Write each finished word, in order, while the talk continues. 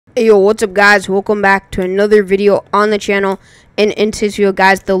Hey yo, what's up guys? Welcome back to another video on the channel. And in today's video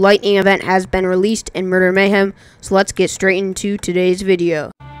guys, the lightning event has been released in Murder Mayhem. So let's get straight into today's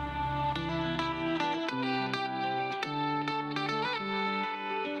video.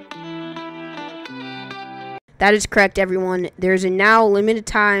 That is correct everyone. There's a now limited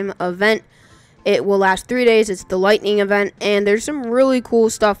time event. It will last 3 days. It's the lightning event and there's some really cool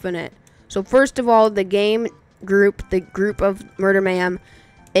stuff in it. So first of all, the group of Murder Mayhem,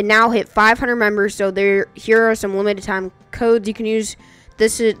 it now hit 500 members, so here are some limited time codes you can use.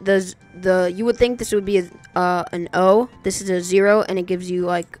 This is the you would think this would be an O. This is a 0 and it gives you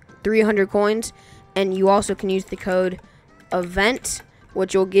like 300 coins, and you also can use the code event,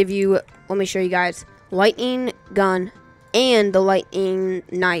 which will give you, let me show you guys, lightning gun and the lightning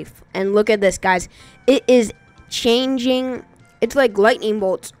knife. And look at this guys, it is changing. It's like lightning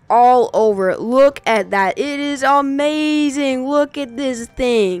bolts all over. Look at that. It is amazing. Look at this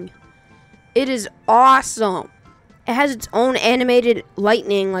thing. It is awesome. It has its own animated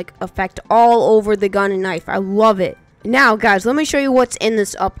lightning like effect all over the gun and knife. I love it. Now, guys, let me show you what's in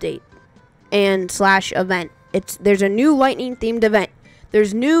this update and / event. There's a new lightning themed event.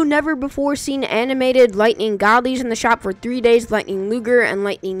 There's new never before seen animated lightning godlies in the shop for 3 days, lightning Luger and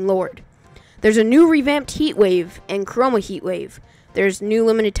lightning Lord. There's a new revamped heat wave and chroma heat wave. There's new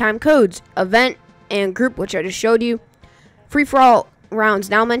limited time codes, event, and group, which I just showed you. Free for all rounds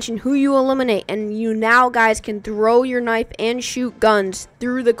now mention who you eliminate, and you now guys can throw your knife and shoot guns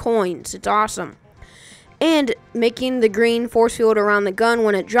through the coins. It's awesome. And making the green force field around the gun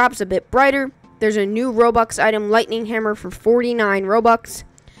when it drops a bit brighter. There's a new Robux item, lightning hammer, for 49 Robux.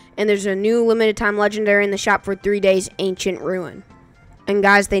 And there's a new limited time legendary in the shop for 3 days, ancient ruin. And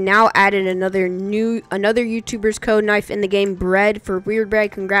guys, they now added another YouTuber's code knife in the game, bread, for weird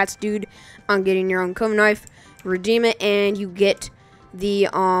bread. Congrats, dude, on getting your own code knife. Redeem it, and you get the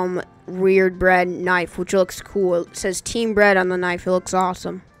weird bread knife, which looks cool. It says Team Bread on the knife. It looks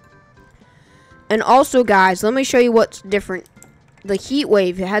awesome. And also, guys, let me show you what's different. The heat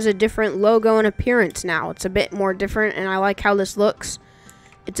wave, it has a different logo and appearance now. It's a bit more different, and I like how this looks.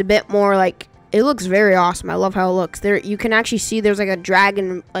 It's a bit more like, it looks very awesome. I love how it looks. There, you can actually see there's like a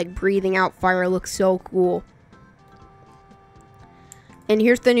dragon like breathing out fire. It looks so cool. And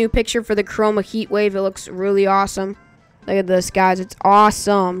here's the new picture for the chroma heat wave. It looks really awesome. Look at this, guys. It's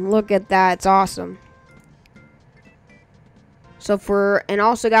awesome. Look at that. It's awesome. So and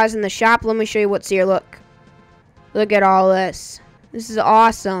also, guys, in the shop, let me show you what's here. Look at all this. This is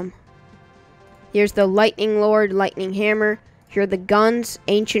awesome. Here's the lightning Lord, lightning hammer. Here are the guns,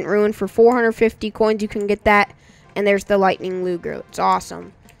 ancient ruin, for 450 coins. You can get that. And there's the lightning Luger. It's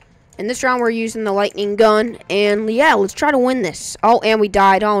awesome. In this round, we're using the lightning gun. And yeah, let's try to win this. Oh, and we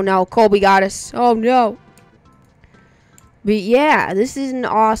died. Oh no, Colby got us. Oh no. But yeah, this is an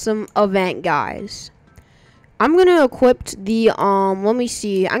awesome event, guys. I'm gonna equip the let me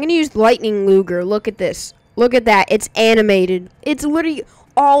see. I'm gonna use lightning Luger. Look at this. Look at that. It's animated. It's literally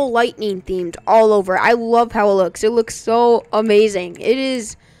all lightning themed all over. I love how it looks. It looks so amazing. It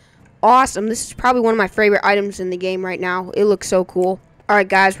is awesome. This is probably one of my favorite items in the game right now. It looks so cool. Alright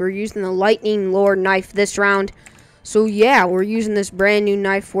guys, we're using the lightning Lord knife this round. So yeah, we're using this brand new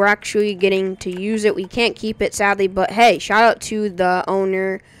knife. We're actually getting to use it. We can't keep it sadly, but hey, shout out to the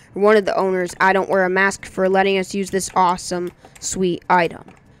owner, one of the owners, I Don't Wear a Mask, for letting us use this awesome sweet item.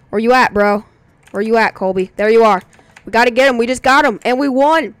 Where you at, bro? Where you at, Colby? There you are. We got to get him. We just got him. And we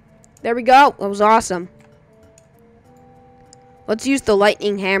won. There we go. That was awesome. Let's use the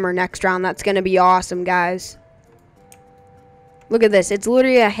lightning hammer next round. That's going to be awesome, guys. Look at this. It's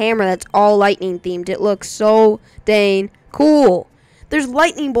literally a hammer that's all lightning themed. It looks so dang cool. There's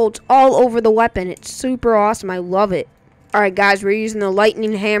lightning bolts all over the weapon. It's super awesome. I love it. Alright, guys. We're using the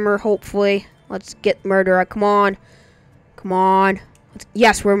lightning hammer, hopefully. Let's get murderer. Come on. Come on.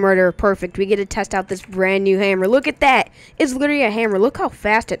 Yes, we're murderer. Perfect. We get to test out this brand new hammer. Look at that. It's literally a hammer. Look how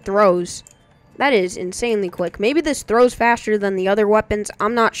fast it throws. That is insanely quick. Maybe this throws faster than the other weapons.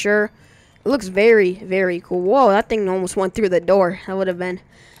 I'm not sure. It looks very, very cool. Whoa, that thing almost went through the door. That would have been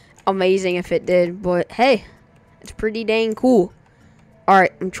amazing if it did. But hey, it's pretty dang cool.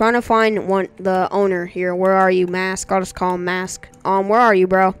 Alright, I'm trying to find the owner here. Where are you, Mask? I'll just call him Mask. Where are you,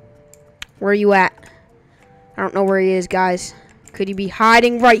 bro? Where are you at? I don't know where he is, guys. Could he be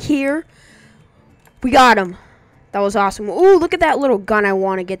hiding right here? We got him. That was awesome. Ooh, look at that little gun. I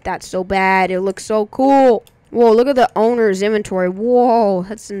want to get that so bad. It looks so cool. Whoa, look at the owner's inventory. Whoa,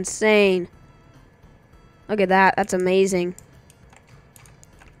 that's insane. Look at that. That's amazing.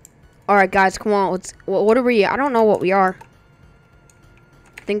 Alright, guys, come on. What are we? I don't know what we are.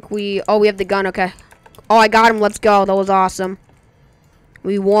 I think we have the gun. Okay. Oh, I got him. Let's go. That was awesome.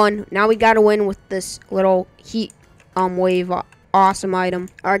 We won. Now we gotta win with this little heat wave awesome item.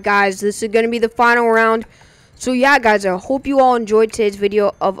 Alright guys, this is gonna be the final round. So yeah guys, I hope you all enjoyed today's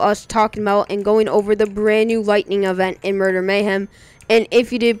video of us talking about and going over the brand new lightning event in Murder Mayhem. And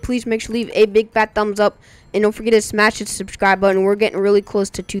if you did, please make sure to leave a big fat thumbs up. And don't forget to smash the subscribe button. We're getting really close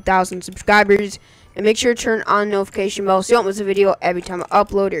to 2,000 subscribers. And make sure to turn on the notification bell so you don't miss a video every time I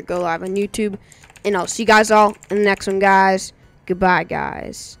upload or go live on YouTube. And I'll see you guys all in the next one, guys. Goodbye,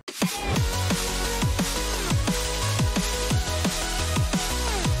 guys.